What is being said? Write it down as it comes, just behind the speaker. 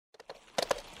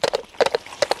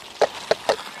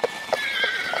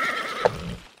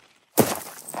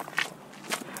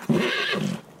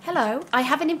Hello, I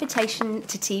have an invitation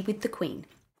to tea with the Queen.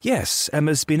 Yes,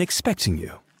 Emma's been expecting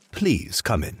you. Please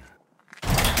come in.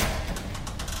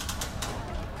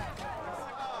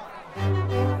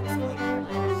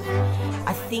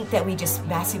 I think that we just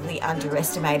massively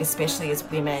underestimate, especially as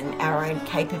women, our own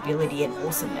capability and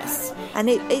awesomeness. And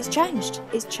it's changed.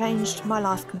 It's changed my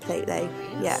life completely,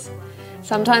 yeah.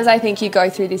 Sometimes I think you go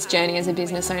through this journey as a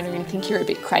business owner and think you're a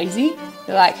bit crazy.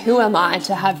 You're like, who am I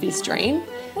to have this dream?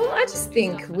 Well, I just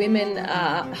think women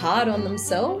are hard on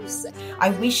themselves.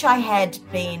 I wish I had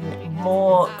been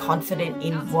more confident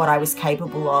in what I was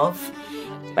capable of.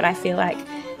 But I feel like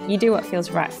you do what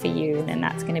feels right for you, then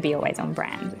that's going to be always on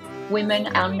brand. Women,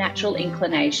 our natural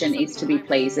inclination is to be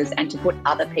pleasers and to put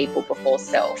other people before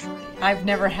self. I've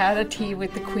never had a tea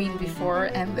with the Queen before,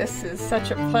 and this is such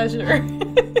a pleasure.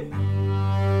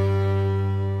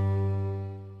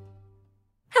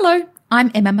 Hello,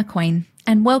 I'm Emma McQueen,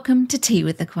 and welcome to Tea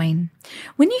with the Queen.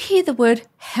 When you hear the word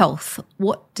health,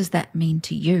 what does that mean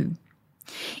to you?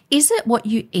 Is it what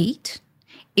you eat?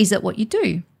 Is it what you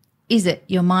do? Is it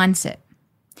your mindset?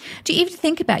 Do you even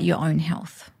think about your own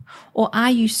health? Or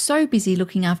are you so busy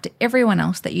looking after everyone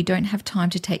else that you don't have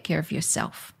time to take care of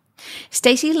yourself?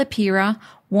 Stacey Lapira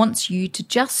wants you to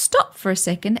just stop for a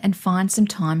second and find some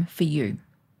time for you.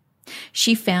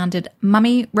 She founded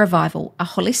Mummy Revival, a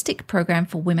holistic program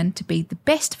for women to be the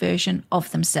best version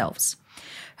of themselves.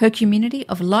 Her community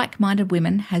of like-minded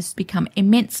women has become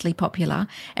immensely popular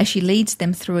as she leads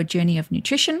them through a journey of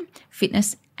nutrition,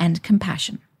 fitness, and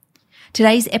compassion.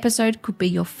 Today's episode could be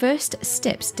your first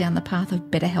steps down the path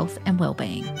of better health and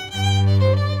well-being.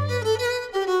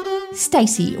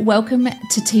 Stacey, welcome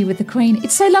to Tea with the Queen.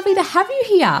 It's so lovely to have you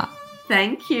here.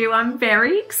 Thank you. I'm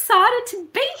very excited to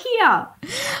be here.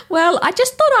 Well, I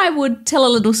just thought I would tell a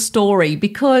little story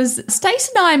because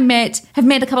Stacey and I have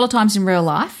met a couple of times in real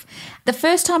life. The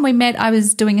first time we met, I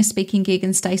was doing a speaking gig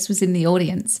and Stace was in the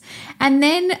audience. And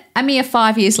then a mere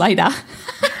 5 years later,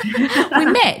 we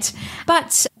met.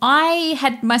 But I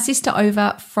had my sister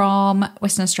over from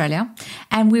Western Australia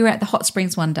and we were at the hot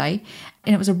springs one day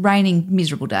and it was a raining,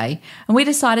 miserable day. And we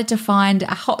decided to find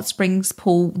a hot springs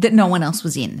pool that no one else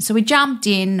was in. So we jumped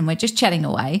in and we're just chatting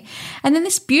away. And then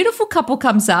this beautiful couple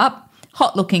comes up,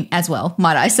 hot looking as well,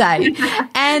 might I say.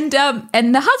 and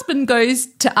the husband goes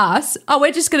to us, oh,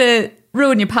 we're just going to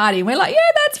ruin your party. And we're like,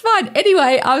 yeah, that's fine.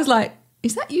 Anyway, I was like,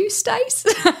 is that you, Stace?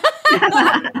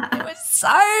 It was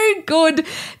so good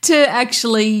to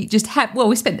actually just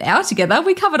we spent an hour together.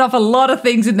 We covered off a lot of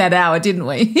things in that hour, didn't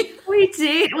we? We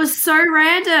did. It was so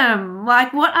random.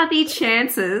 Like, what are the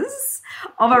chances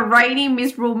of a rainy,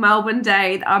 miserable Melbourne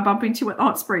day that I bump into at the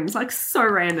hot springs? Like, so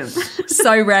random.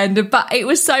 So random. But it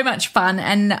was so much fun.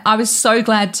 And I was so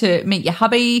glad to meet your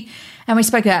hubby. And we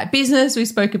spoke about business. We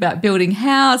spoke about building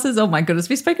houses. Oh, my goodness.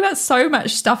 We spoke about so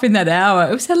much stuff in that hour.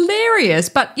 It was hilarious.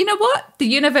 But you know what? The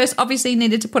universe obviously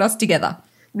needed to put us together.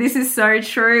 This is so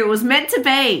true. It was meant to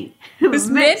be. It was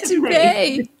meant to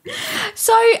be.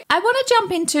 So I want to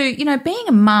jump into, being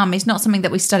a mum is not something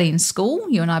that we study in school.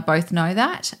 You and I both know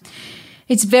that.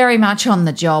 It's very much on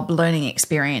the job learning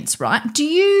experience, right? Do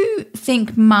you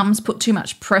think mums put too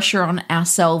much pressure on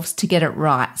ourselves to get it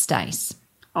right, Stace?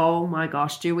 Oh my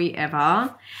gosh, do we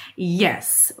ever?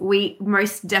 Yes, we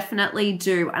most definitely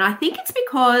do. And I think it's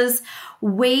because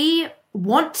we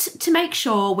want to make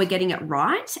sure we're getting it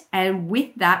right. And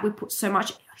with that, we put so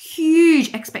much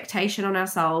huge expectation on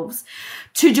ourselves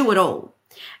to do it all.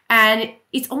 And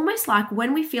it's almost like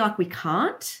when we feel like we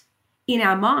can't, in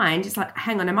our mind, it's like,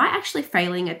 hang on, am I actually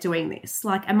failing at doing this?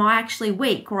 Like, am I actually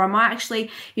weak or am I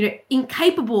actually,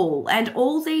 incapable? And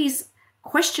all these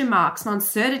question marks and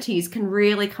uncertainties can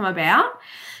really come about.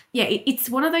 Yeah, it's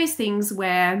one of those things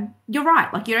where you're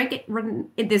right. Like, you don't get written,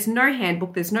 there's no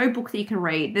handbook, there's no book that you can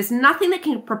read. There's nothing that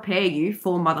can prepare you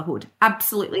for motherhood.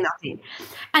 Absolutely nothing.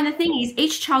 And the thing is,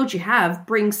 each child you have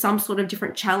brings some sort of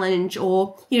different challenge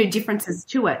or, differences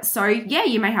to it. So yeah,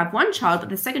 you may have one child, but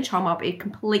the second child might be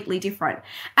completely different.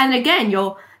 And again,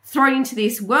 you're thrown into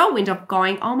this whirlwind of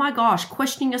going, oh my gosh,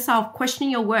 questioning yourself,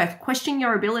 questioning your worth, questioning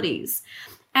your abilities.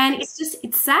 And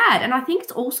it's sad. And I think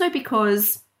it's also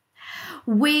because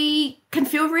we can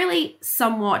feel really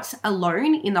somewhat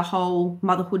alone in the whole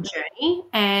motherhood journey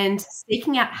and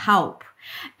seeking out help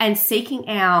and seeking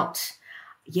out,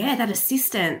 that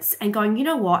assistance and going, you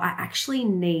know what, I actually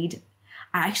need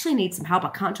I actually need some help, I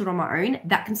can't do it on my own,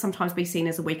 that can sometimes be seen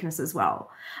as a weakness as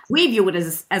well. We view it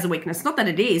as a weakness, not that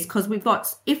it is, because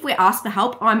if we ask for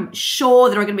help, I'm sure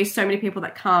there are going to be so many people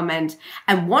that come and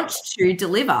want to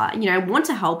deliver, want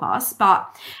to help us,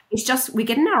 but it's just we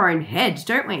get in our own head,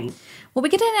 don't we? Well, we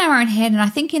get in our own head, and I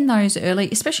think in those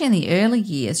especially in the early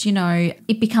years,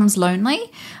 it becomes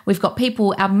lonely. We've got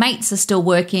people, our mates are still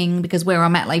working because we're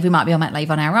on mat leave. We might be on mat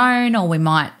leave on our own, or we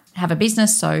might have a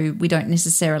business, so we don't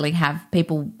necessarily have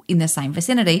people in the same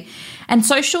vicinity. And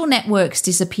social networks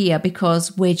disappear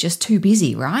because we're just too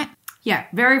busy, right? Yeah,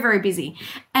 very, very busy.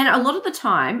 And a lot of the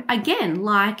time, again,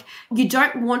 like you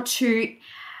don't want to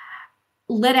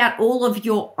let out all of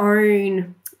your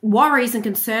own worries and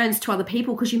concerns to other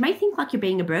people because you may think like you're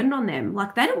being a burden on them.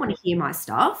 Like they don't want to hear my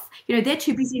stuff. They're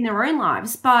too busy in their own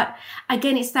lives. But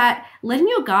again, it's that letting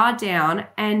your guard down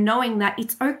and knowing that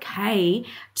it's okay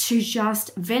to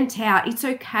just vent out. It's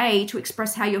okay to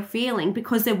express how you're feeling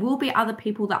because there will be other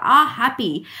people that are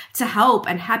happy to help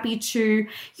and happy to,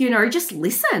 just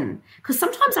listen. Because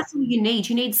sometimes that's all you need.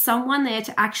 You need someone there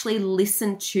to actually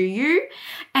listen to you.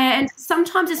 And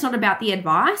sometimes it's not about the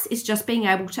advice. It's just being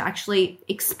able to actually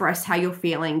express how you're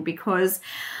feeling because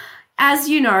as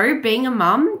you know, being a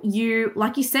mum,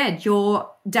 like you said, you're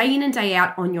day in and day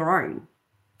out on your own.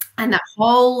 And that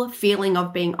whole feeling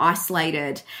of being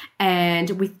isolated and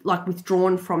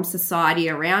withdrawn from society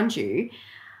around you,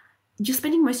 you're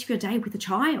spending most of your day with a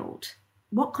child.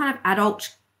 What kind of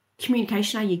adult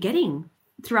communication are you getting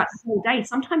throughout the whole day?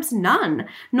 Sometimes none,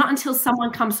 not until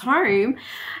someone comes home,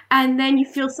 and then you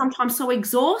feel sometimes so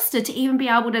exhausted to even be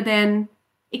able to then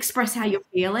express how you're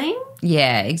feeling.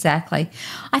 Yeah, exactly.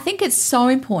 I think it's so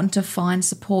important to find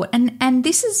support, and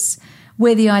this is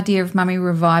where the idea of Mummy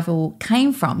Revival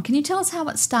came from. Can you tell us how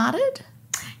it started?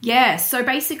 Yeah, so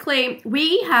basically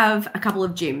we have a couple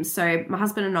of gyms. So my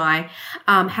husband and I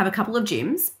have a couple of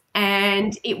gyms,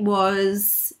 and it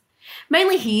was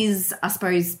mainly his, I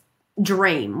suppose,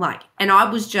 dream. And I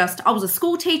was a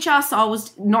school teacher, so I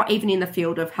was not even in the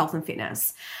field of health and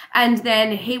fitness. And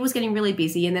then he was getting really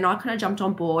busy, and then I kind of jumped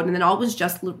on board, and then I was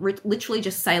just literally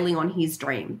just sailing on his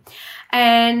dream.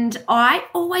 And I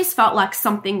always felt like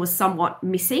something was somewhat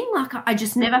missing. Like I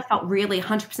just never felt really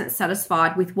 100%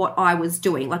 satisfied with what I was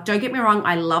doing. Like, don't get me wrong,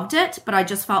 I loved it, but I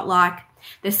just felt like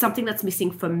there's something that's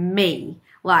missing for me,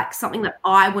 like something that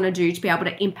I want to do to be able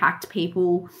to impact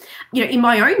people, in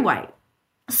my own way.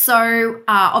 So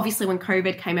obviously when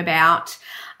COVID came about,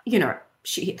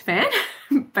 shit hit the fan,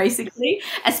 basically,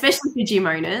 especially for gym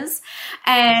owners.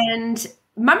 And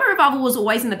Mummy Revival was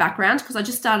always in the background because I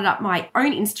just started up my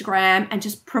own Instagram and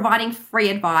just providing free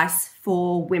advice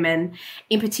for women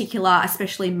in particular,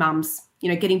 especially mums,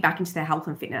 getting back into their health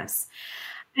and fitness.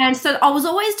 And so I was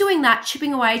always doing that,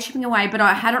 chipping away, but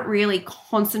I hadn't really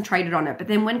concentrated on it. But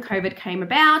then when COVID came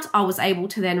about, I was able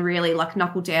to then really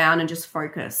knuckle down and just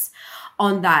focus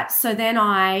on that. So then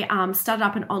I started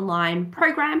up an online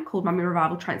program called Mummy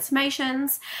Revival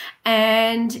Transformations.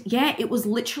 And yeah, it was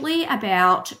literally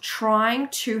about trying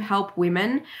to help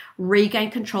women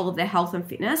regain control of their health and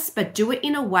fitness, but do it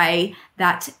in a way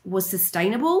that was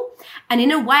sustainable and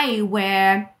in a way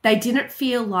where they didn't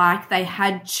feel like they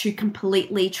had to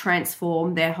completely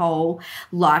transform their whole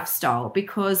lifestyle.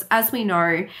 Because as we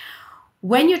know,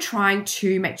 when you're trying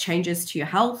to make changes to your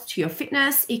health, to your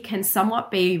fitness, it can somewhat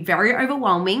be very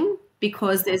overwhelming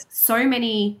because there's so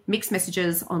many mixed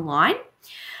messages online,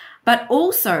 but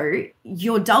also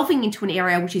you're delving into an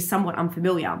area which is somewhat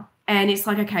unfamiliar. And it's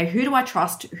like, okay, who do I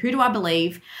trust? Who do I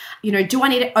believe? Do I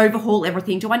need to overhaul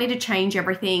everything? Do I need to change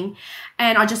everything?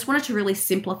 And I just wanted to really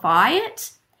simplify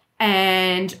it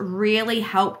and really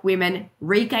help women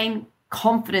regain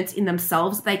confidence in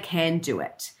themselves. They can do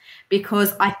it.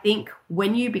 Because I think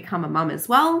when you become a mum as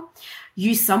well,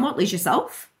 you somewhat lose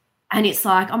yourself. And it's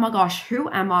like, oh my gosh, who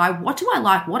am I? What do I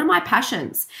like? What are my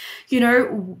passions?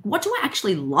 What do I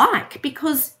actually like?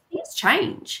 Because things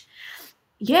change.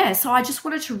 Yeah, so I just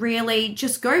wanted to really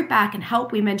just go back and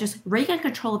help women just regain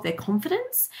control of their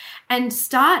confidence and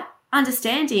start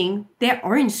understanding their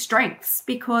own strengths.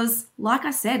 Because like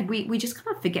I said, we just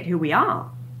kind of forget who we are.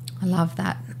 I love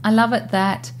that. I love it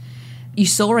that you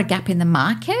saw a gap in the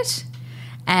market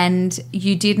and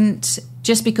you didn't,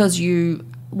 just because you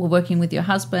were working with your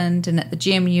husband and at the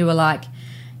gym, you were like,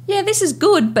 yeah, this is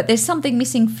good, but there's something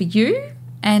missing for you.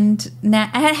 And now,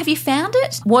 have you found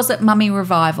it? Was it Mummy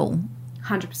Revival?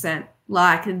 100%.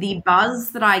 Like the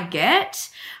buzz that I get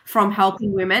from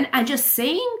helping women and just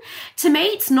seeing, to me,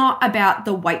 it's not about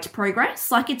the weight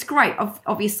progress. Like it's great,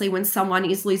 obviously, when someone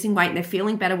is losing weight and they're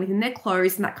feeling better within their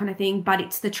clothes and that kind of thing, but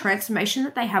it's the transformation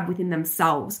that they have within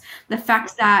themselves. The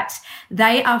fact that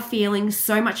they are feeling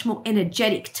so much more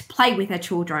energetic to play with their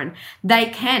children. They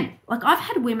can. Like I've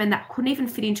had women that couldn't even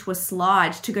fit into a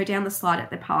slide to go down the slide at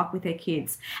the park with their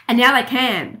kids, and now they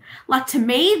can. Like to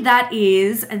me, that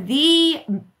is the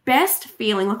best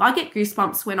feeling. Like I get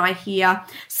goosebumps when I hear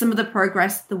some of the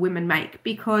progress the women make,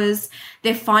 because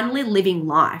they're finally living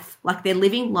life. Like they're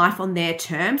living life on their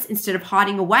terms instead of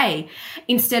hiding away,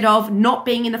 instead of not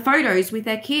being in the photos with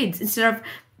their kids, instead of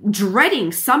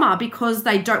dreading summer because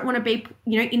they don't want to be,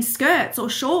 in skirts or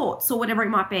shorts or whatever it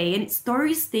might be. And it's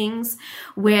those things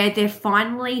where they're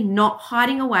finally not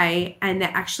hiding away and they're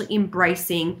actually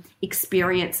embracing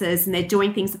experiences and they're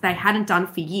doing things that they hadn't done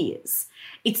for years.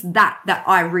 It's that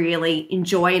I really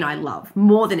enjoy and I love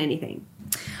more than anything.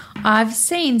 I've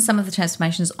seen some of the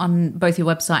transformations on both your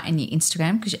website and your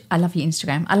Instagram, because I love your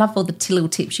Instagram. I love all the little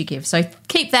tips you give. So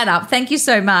keep that up. Thank you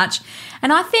so much.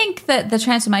 And I think that the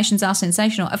transformations are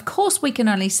sensational. Of course, we can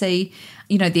only see,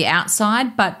 the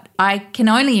outside, but I can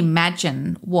only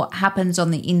imagine what happens on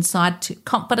the inside to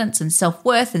confidence and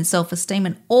self-worth and self-esteem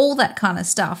and all that kind of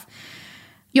stuff.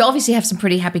 You obviously have some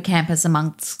pretty happy campers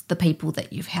amongst the people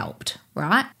that you've helped,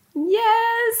 right?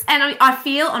 Yes. And I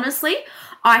feel, honestly,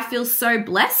 I feel so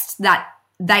blessed that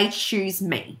they choose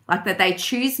me, like that they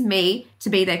choose me to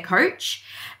be their coach,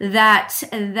 that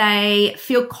they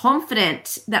feel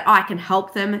confident that I can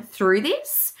help them through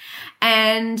this.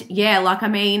 And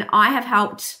I have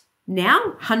helped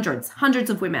now hundreds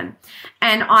of women.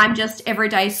 And I'm just every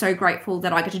day so grateful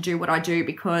that I get to do what I do,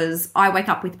 because I wake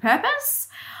up with purpose.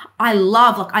 I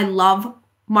love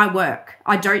my work.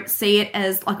 I don't see it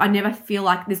as I never feel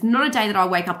like there's not a day that I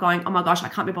wake up going, oh my gosh, I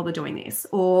can't be bothered doing this,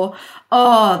 or,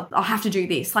 oh, I have to do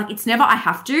this. It's never I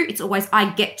have to, it's always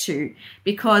I get to,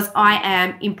 because I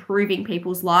am improving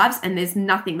people's lives, and there's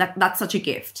nothing that's such a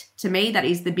gift to me. That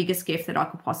is the biggest gift that I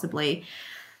could possibly,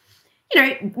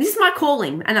 this is my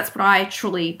calling, and that's what I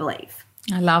truly believe.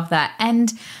 I love that.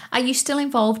 And are you still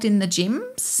involved in the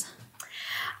gyms?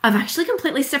 I've actually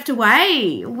completely stepped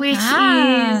away, which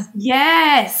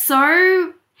is,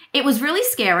 so it was really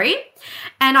scary.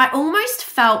 And I almost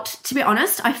felt, to be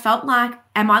honest, like,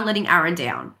 am I letting Aaron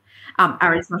down?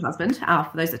 Aaron's my husband,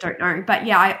 for those that don't know. But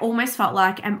yeah, I almost felt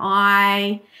like,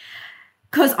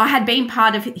 because I had been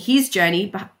part of his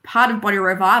journey, part of Body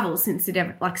Revival since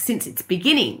its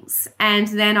beginnings. And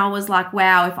then I was like,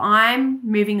 wow, if I'm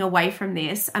moving away from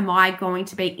this, am I going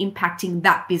to be impacting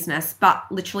that business? But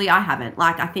literally I haven't.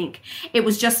 I think it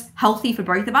was just healthy for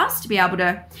both of us to be able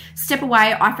to step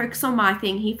away. I focus on my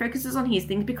thing. He focuses on his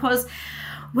thing, because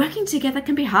working together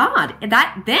can be hard.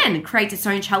 That then creates its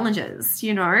own challenges,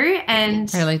 and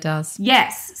it really does.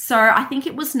 Yes. So I think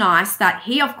it was nice that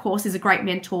he, of course, is a great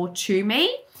mentor to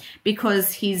me,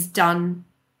 because he's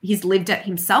lived it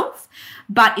himself,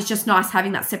 but it's just nice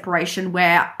having that separation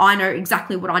where I know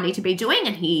exactly what I need to be doing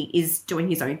and he is doing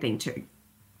his own thing too.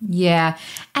 Yeah.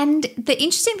 And the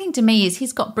interesting thing to me is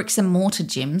he's got bricks and mortar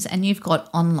gyms and you've got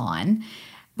online,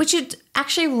 which are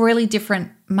actually really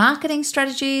different marketing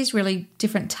strategies, really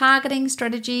different targeting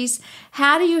strategies.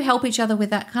 How do you help each other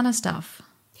with that kind of stuff?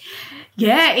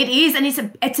 Yeah, it is. And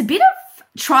it's a bit of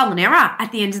trial and error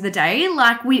at the end of the day.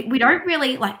 We don't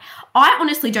really, I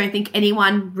honestly don't think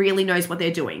anyone really knows what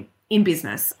they're doing in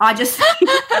business. I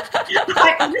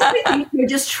honestly think you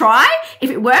just try. If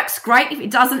it works, great. If it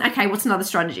doesn't, okay, what's another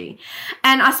strategy?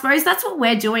 And I suppose that's what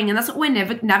we're doing, and that's what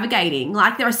we're navigating.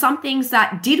 There are some things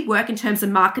that did work in terms of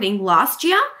marketing last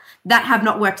year that have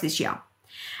not worked this year.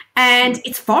 And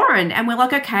it's foreign, and we're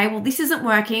like, okay, well, this isn't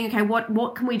working. Okay,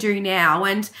 what can we do now?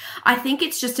 And I think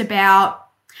it's just about,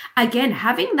 again,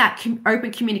 having that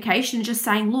open communication, just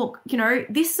saying, look,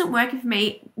 this isn't working for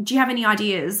me. Do you have any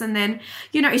ideas? And then,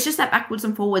 it's just that backwards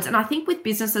and forwards. And I think with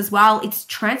business as well, it's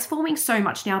transforming so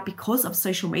much now because of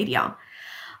social media.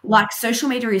 Social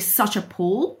media is such a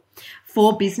pull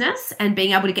for business and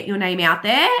being able to get your name out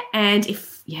there. And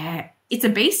it's a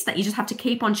beast that you just have to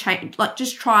keep on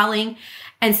just trialing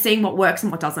and seeing what works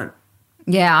and what doesn't.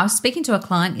 Yeah, I was speaking to a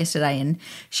client yesterday and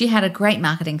she had a great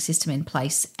marketing system in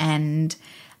place, and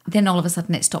then all of a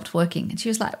sudden it stopped working. And she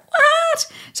was like,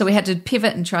 what? So we had to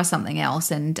pivot and try something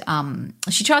else. And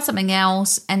she tried something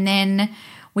else, and then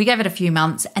we gave it a few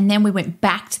months, and then we went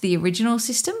back to the original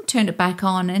system, turned it back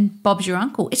on, and Bob's your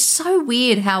uncle. It's so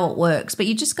weird how it works, but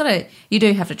you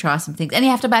do have to try some things. And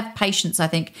you have to have patience, I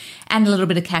think, and a little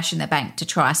bit of cash in the bank to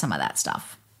try some of that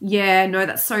stuff. Yeah, no,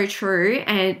 that's so true.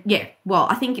 And yeah, well,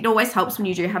 I think it always helps when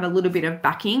you do have a little bit of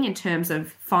backing in terms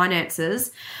of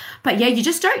finances. But yeah, you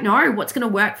just don't know what's going to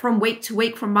work from week to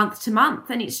week, from month to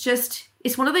month. And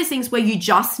it's one of those things where you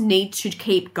just need to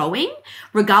keep going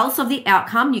regardless of the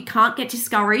outcome. You can't get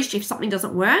discouraged if something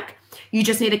doesn't work. You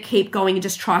just need to keep going and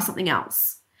just try something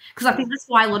else. Because I think that's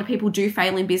why a lot of people do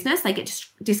fail in business. They get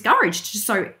discouraged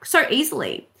so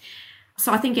easily.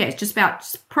 So I think, yeah, it's just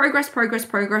about progress,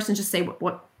 and just see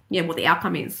what the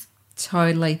outcome is.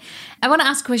 Totally. I want to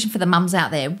ask a question for the mums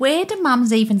out there. Where do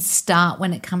mums even start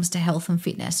when it comes to health and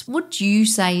fitness? What do you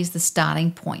say is the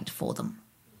starting point for them?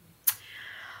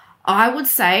 I would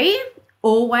say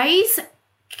always...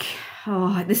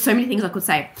 Oh, there's so many things I could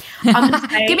say. I'm going to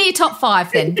say... Give me your top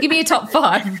 5 then. Give me your top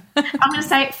 5. I'm going to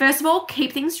say, first of all,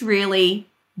 keep things really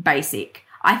basic.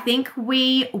 I think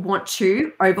we want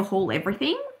to overhaul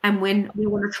everything. And when we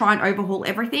want to try and overhaul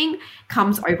everything,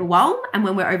 comes overwhelm. And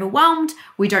when we're overwhelmed,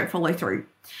 we don't follow through.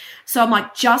 So I'm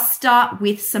like, just start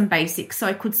with some basics. So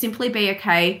it could simply be,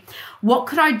 okay, what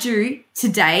could I do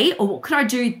today, or what could I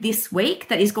do this week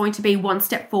that is going to be one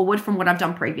step forward from what I've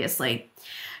done previously?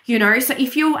 You know, so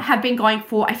if you have been going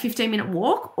for a 15-minute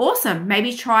walk, awesome.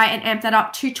 Maybe try and amp that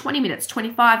up to 20 minutes,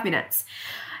 25 minutes.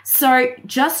 So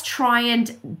just try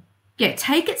and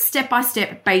take it step by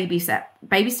step, baby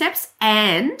steps,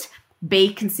 and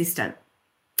be consistent.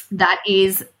 That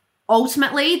is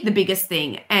ultimately the biggest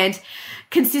thing. And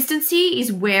consistency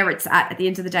is where it's at the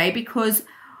end of the day, because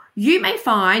you may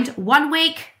find 1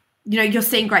 week, you're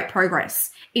seeing great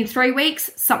progress. In 3 weeks,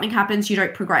 something happens, you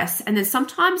don't progress. And then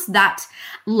sometimes that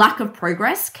lack of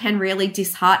progress can really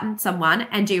dishearten someone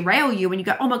and derail you, and you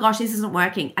go, oh my gosh, this isn't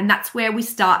working. And that's where we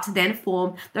start to then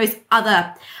form those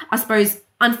other, I suppose,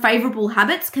 unfavorable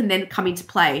habits can then come into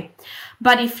play.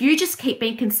 But if you just keep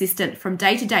being consistent from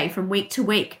day to day, from week to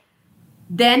week,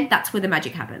 then that's where the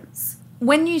magic happens.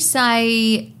 When you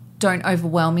say don't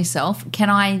overwhelm yourself,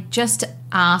 can I just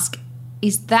ask,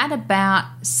 is that about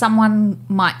someone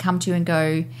might come to you and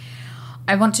go,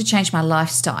 I want to change my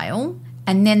lifestyle,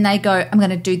 and then they go, I'm going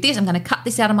to do this, I'm going to cut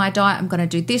this out of my diet, I'm going to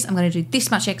do this, I'm going to do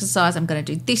this much exercise, I'm going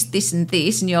to do this, this and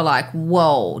this, and you're like,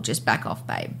 whoa, just back off,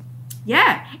 babe.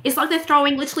 Yeah, it's like they're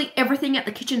throwing literally everything at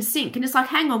the kitchen sink. And it's like,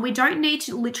 hang on, we don't need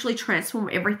to literally transform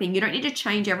everything. You don't need to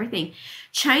change everything.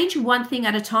 Change one thing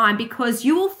at a time, because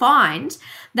you will find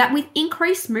that with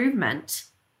increased movement,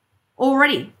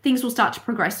 already things will start to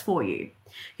progress for you.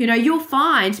 You'll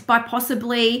find by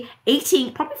possibly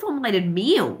eating properly formulated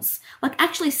meals, like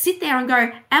actually sit there and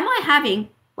go, am I having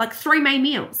like 3 main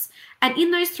meals? And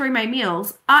in those 3 main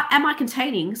meals, am I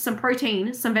containing some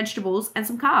protein, some vegetables, and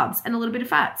some carbs, and a little bit of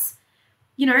fats?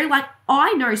 Like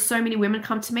I know so many women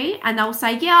come to me and they'll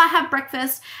say, yeah, I have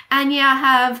breakfast and yeah, I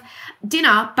have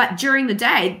dinner, but during the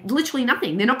day, literally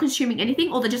nothing. They're not consuming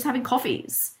anything, or they're just having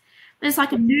coffees. And it's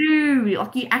like, no,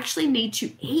 like you actually need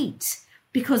to eat,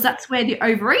 because that's where the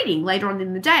overeating later on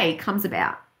in the day comes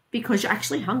about, because you're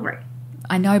actually hungry.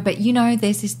 I know, but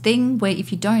there's this thing where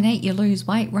if you don't eat, you lose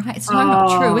weight, right? It's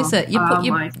not true, is it? You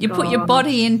put your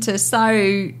body into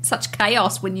such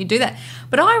chaos when you do that.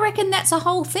 But I reckon that's a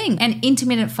whole thing. And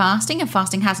intermittent fasting, and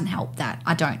fasting hasn't helped that,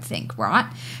 I don't think,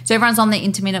 right? So everyone's on the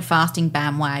intermittent fasting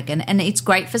bandwagon, and it's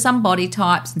great for some body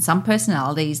types and some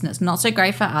personalities, and it's not so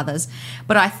great for others.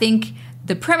 But I think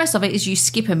the premise of it is you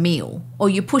skip a meal, or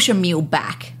you push a meal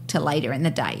back to later in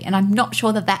the day. And I'm not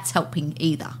sure that that's helping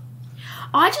either.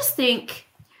 I just think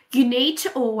you need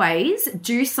to always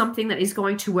do something that is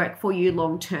going to work for you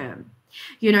long term.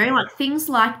 Like things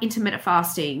like intermittent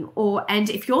fasting, and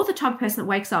if you're the type of person that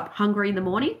wakes up hungry in the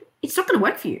morning, it's not going to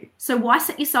work for you. So why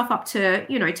set yourself up to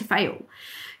fail?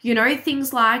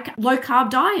 Things like low carb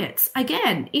diets.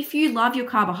 Again, if you love your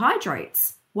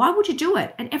carbohydrates, why would you do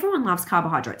it? And everyone loves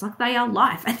carbohydrates. Like they are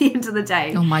life at the end of the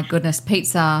day. Oh my goodness.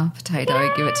 Pizza, potato,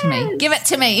 yes. Give it to me. Give it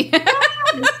to me.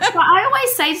 But I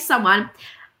always say to someone,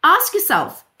 ask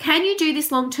yourself, can you do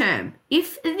this long term?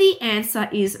 If the answer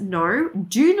is no,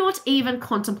 do not even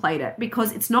contemplate it,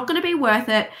 because it's not going to be worth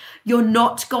it. You're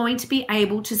not going to be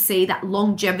able to see that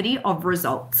longevity of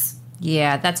results.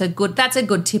 Yeah, that's a good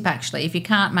tip actually. If you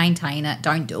can't maintain it,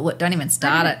 don't do it. Don't even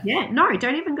start it. Yeah, no,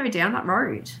 don't even go down that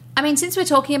road. I mean, since we're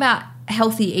talking about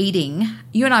healthy eating,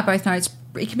 you and I both know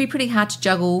it can be pretty hard to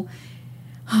juggle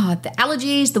the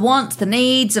allergies, the wants, the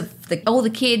needs of all the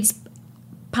kids,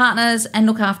 partners, and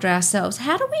look after ourselves.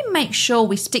 How do we make sure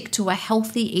we stick to a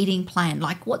healthy eating plan?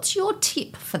 Like, what's your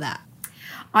tip for that?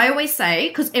 I always say,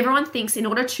 because everyone thinks in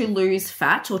order to lose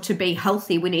fat or to be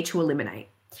healthy, we need to eliminate.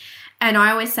 And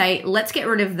I always say, let's get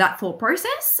rid of that thought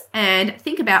process and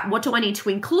think about what do I need to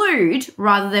include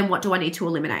rather than what do I need to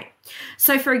eliminate.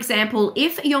 So for example,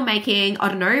 if you're making, I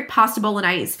don't know, pasta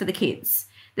bolognese for the kids,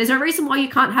 there's no reason why you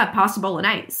can't have pasta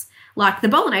bolognese. Like the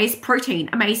bolognese, protein,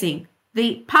 amazing.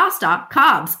 The pasta,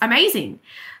 carbs, amazing.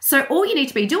 So all you need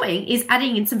to be doing is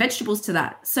adding in some vegetables to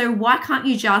that. So why can't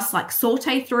you just like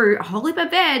saute through a whole heap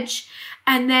of veg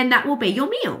and then that will be your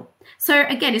meal? So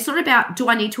again, it's not about do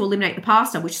I need to eliminate the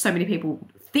pasta, which so many people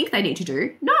think they need to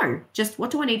do. No, just what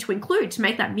do I need to include to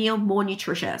make that meal more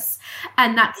nutritious?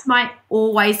 And that's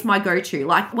always my go-to.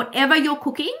 Like whatever you're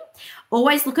cooking,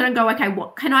 always look at it and go, okay,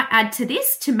 what can I add to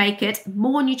this to make it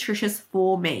more nutritious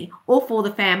for me or for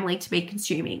the family to be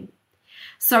consuming?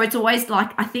 So it's always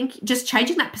like, I think just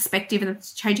changing that perspective and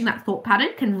changing that thought pattern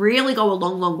can really go a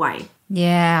long, long way.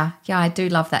 Yeah, I do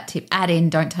love that tip. Add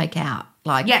in, don't take out.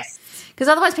 Like, yes. Because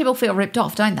otherwise people feel ripped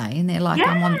off, don't they? And they're like,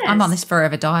 yes. I'm on this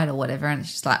forever diet or whatever. And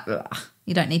it's just like, ugh,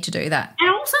 you don't need to do that.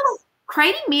 And also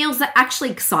creating meals that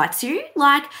actually excites you.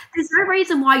 Like there's no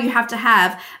reason why you have to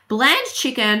have bland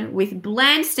chicken with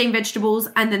bland steamed vegetables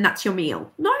and then that's your meal.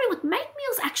 No, like make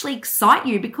meals actually excite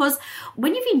you because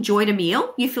when you've enjoyed a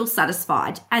meal, you feel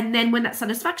satisfied. And then when that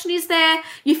satisfaction is there,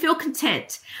 you feel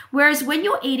content. Whereas when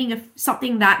you're eating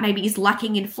something that maybe is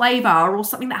lacking in flavor or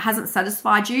something that hasn't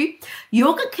satisfied you,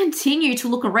 you're going to continue to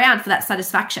look around for that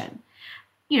satisfaction,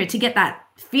 to get that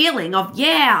feeling of,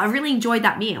 yeah, I really enjoyed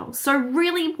that meal. So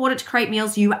really important to create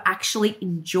meals you actually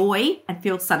enjoy and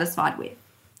feel satisfied with.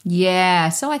 Yeah.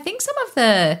 So I think some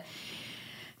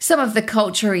of the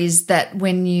culture is that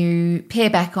when you pare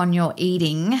back on your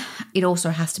eating, it also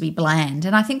has to be bland.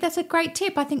 And I think that's a great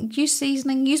tip. I think use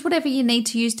seasoning, use whatever you need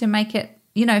to use to make it,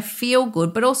 feel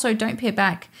good, but also don't pare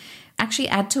back. Actually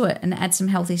add to it and add some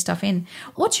healthy stuff in.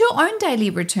 What's your own daily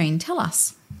routine? Tell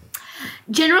us.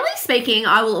 Generally speaking,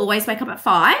 I will always wake up at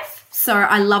 5. So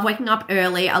I love waking up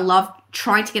early. I love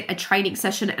trying to get a training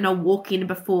session and a walk in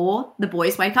before the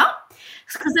boys wake up.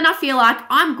 Because then I feel like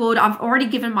I'm good. I've already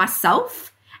given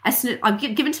myself, I've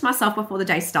given to myself before the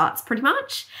day starts pretty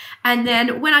much. And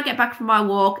then when I get back from my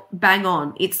walk, bang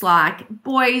on. It's like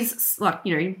boys, like,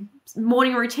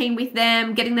 morning routine with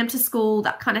them, getting them to school,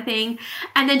 that kind of thing.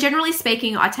 And then generally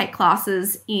speaking, I take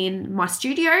classes in my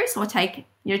studio. So I take,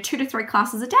 2 to 3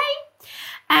 classes a day.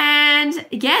 And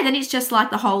yeah, then it's just like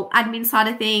the whole admin side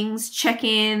of things,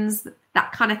 check-ins,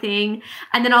 that kind of thing.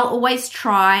 And then I'll always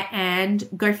try and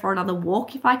go for another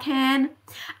walk if I can,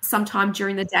 sometime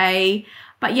during the day.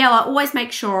 But yeah, I always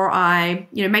make sure I,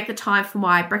 make the time for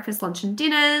my breakfast, lunch and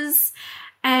dinners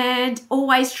and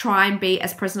always try and be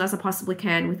as present as I possibly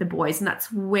can with the boys. And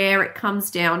that's where it comes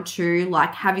down to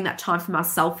like having that time for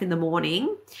myself in the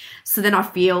morning. So then I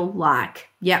feel like,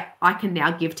 yep, I can now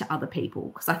give to other people.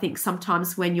 Because I think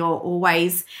sometimes when you're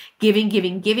always giving,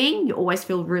 you always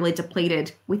feel really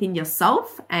depleted within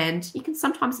yourself. And you can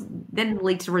sometimes then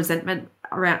lead to resentment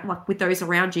around, like with those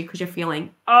around you, because you're feeling,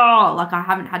 like I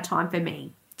haven't had time for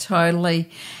me.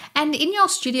 Totally. And in your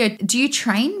studio, do you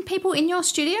train people in your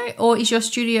studio or is your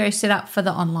studio set up for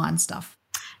the online stuff?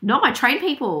 No, I train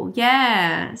people.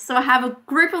 Yeah. So I have a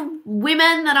group of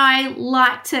women that I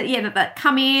like to, that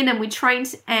come in and we train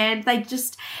and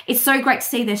it's so great to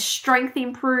see their strength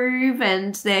improve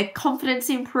and their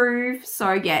confidence improve.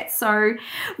 So yeah, it's so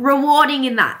rewarding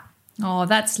in that. Oh,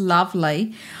 that's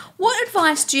lovely. What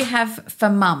advice do you have for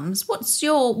mums? What's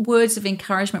your words of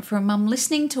encouragement for a mum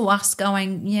listening to us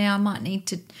going, yeah, I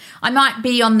might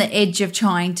be on the edge of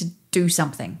trying to do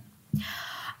something?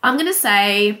 I'm going to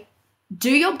say do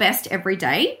your best every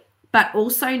day, but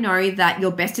also know that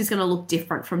your best is going to look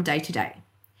different from day to day.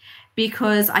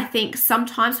 Because I think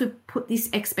sometimes we put this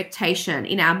expectation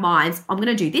in our minds, I'm going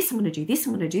to do this, I'm going to do this,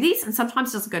 I'm going to do this, and sometimes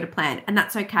it doesn't go to plan. And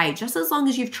that's okay, just as long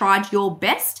as you've tried your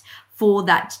best for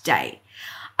that day.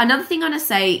 Another thing I'm going to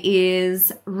say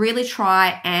is really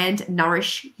try and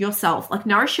nourish yourself, like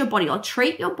nourish your body, like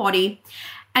treat your body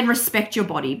and respect your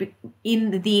body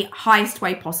in the highest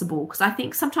way possible. Because I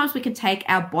think sometimes we can take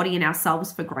our body and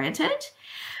ourselves for granted.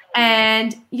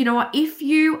 And you know what, if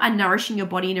you are nourishing your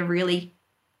body in a really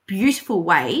beautiful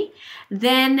way,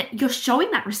 then you're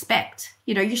showing that respect.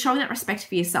 You're showing that respect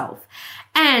for yourself.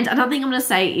 And another thing I'm going to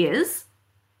say is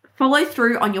follow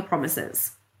through on your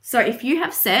promises. So if you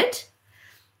have said,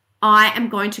 I am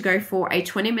going to go for a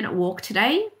 20-minute walk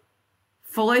today,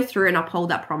 follow through and uphold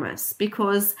that promise,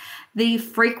 because the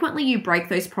frequently you break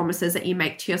those promises that you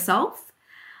make to yourself,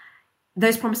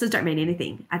 those promises don't mean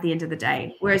anything at the end of the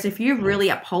day. Whereas if you really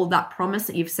uphold that promise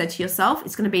that you've said to yourself,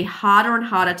 it's going to be harder and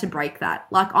harder to break that.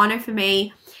 Like I know for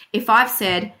me, if I've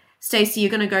said, Stacey, you're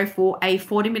going to go for a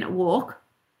 40-minute walk,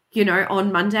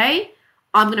 on Monday,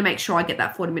 I'm going to make sure I get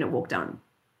that 40-minute walk done.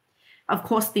 Of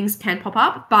course, things can pop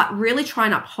up, but really try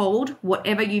and uphold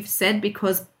whatever you've said,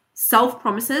 because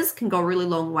self-promises can go a really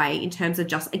long way in terms of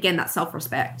just, again, that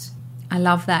self-respect. I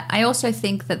love that. I also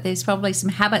think that there's probably some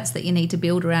habits that you need to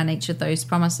build around each of those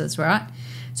promises, right?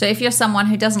 So if you're someone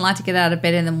who doesn't like to get out of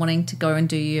bed in the morning to go and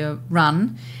do your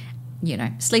run,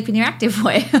 sleep in your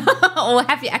activewear or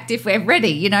have your activewear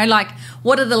ready. Like,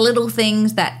 what are the little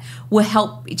things that will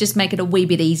help just make it a wee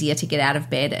bit easier to get out of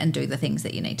bed and do the things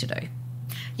that you need to do?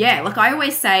 Yeah, like I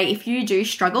always say, if you do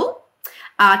struggle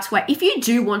if you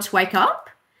do want to wake up,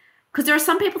 because there are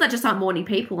some people that just aren't morning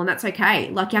people, and that's okay.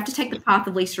 Like, you have to take the path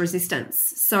of least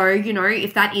resistance. So,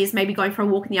 if that is maybe going for a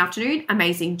walk in the afternoon,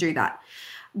 amazing, do that.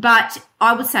 But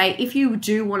I would say if you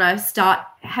do want to start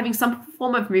having some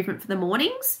form of movement for the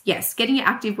mornings, yes, getting your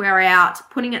activewear out,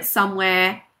 putting it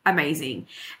somewhere, amazing.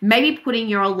 Maybe putting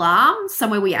your alarm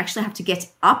somewhere where you actually have to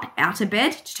get up out of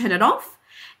bed to turn it off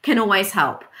can always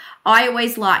help. I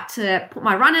always like to put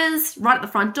my runners right at the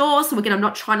front door. So again, I'm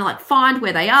not trying to find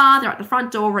where they are. They're at the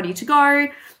front door ready to go.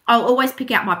 I'll always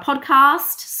pick out my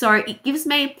podcast. So it gives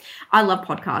me, I love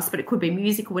podcasts, but it could be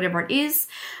music or whatever it is.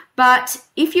 But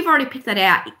if you've already picked that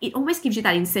out, it almost gives you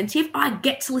that incentive. I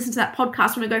get to listen to that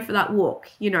podcast when I go for that walk.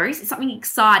 It's something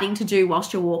exciting to do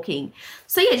whilst you're walking.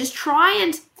 So yeah, just try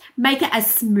and make it as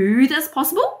smooth as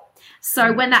possible.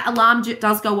 So when that alarm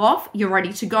does go off, you're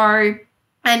ready to go.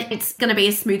 And it's going to be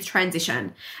a smooth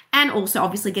transition. And also,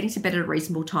 obviously, getting to bed at a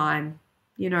reasonable time,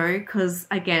 because,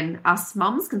 again, us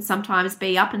mums can sometimes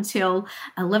be up until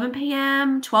 11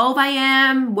 p.m., 12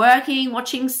 a.m., working,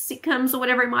 watching sitcoms or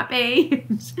whatever it might be.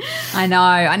 I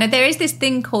know. There is this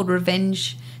thing called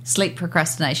revenge sleep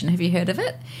procrastination. Have you heard of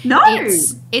it? No.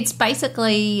 It's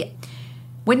basically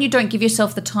when you don't give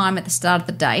yourself the time at the start of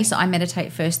the day. So I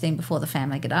meditate first thing before the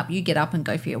family get up. You get up and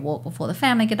go for your walk before the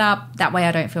family get up. That way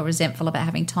I don't feel resentful about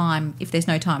having time. If there's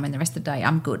no time in the rest of the day,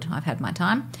 I'm good. I've had my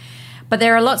time. But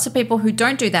there are lots of people who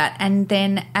don't do that. And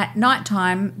then at night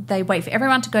time, they wait for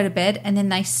everyone to go to bed and then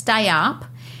they stay up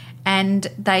and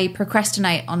they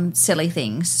procrastinate on silly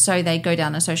things. So they go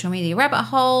down a social media rabbit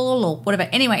hole or whatever.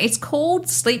 Anyway, it's called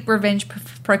sleep revenge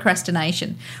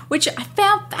procrastination, which I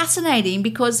found fascinating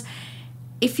because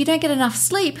if you don't get enough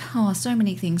sleep, so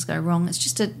many things go wrong. It's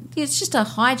just a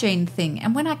hygiene thing.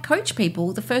 And when I coach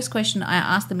people, the first question I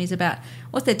ask them is about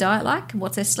what's their diet like and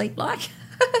what's their sleep like,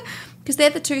 because they're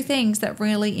the two things that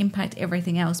really impact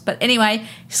everything else. But anyway,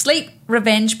 sleep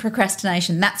revenge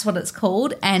procrastination, that's what it's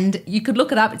called. And you could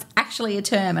look it up. It's actually a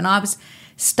term. And I was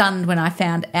stunned when I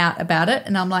found out about it,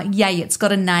 and I'm like, yay, it's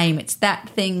got a name. It's that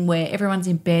thing where everyone's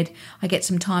in bed, I get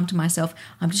some time to myself,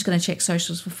 I'm just going to check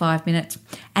socials for 5 minutes.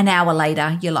 An hour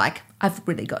later, you're like, I've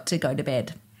really got to go to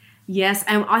bed. Yes,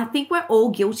 and I think we're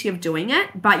all guilty of doing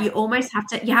it, but you almost have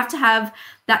to have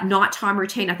that nighttime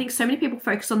routine. I think so many people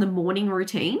focus on the morning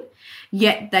routine,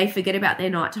 yet they forget about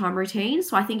their nighttime routine.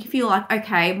 So I think if you're like,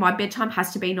 okay, my bedtime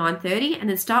has to be 9:30,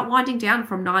 and then start winding down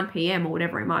from 9 p.m. or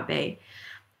whatever it might be.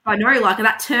 I know, like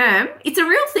that term, it's a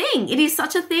real thing. It is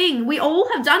such a thing. We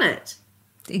all have done it.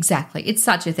 Exactly. It's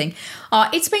such a thing.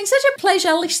 It's been such a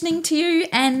pleasure listening to you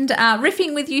and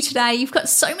riffing with you today. You've got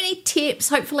so many tips.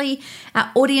 Hopefully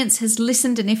our audience has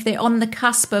listened, and if they're on the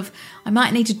cusp of, I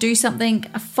might need to do something,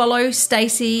 follow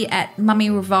Stacey at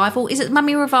Mummy Revival. Is it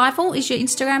Mummy Revival? Is your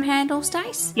Instagram handle,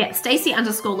 Stace? Yeah,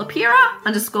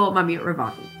 Stacey_Lapira_Mummy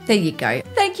Revival. There you go.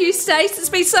 Thank you, Stace. It's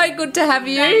been so good to have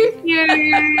you. Thank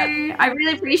you. I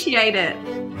really appreciate it.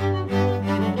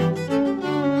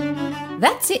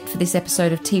 That's it for this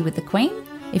episode of Tea with the Queen.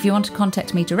 If you want to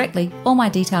contact me directly, all my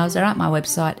details are at my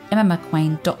website,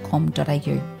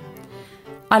 emmamcqueen.com.au.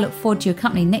 I look forward to your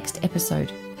company next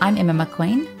episode. I'm Emma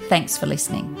McQueen. Thanks for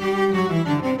listening.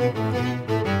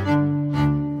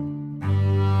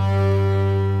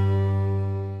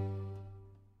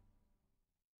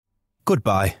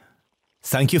 Goodbye.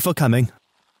 Thank you for coming.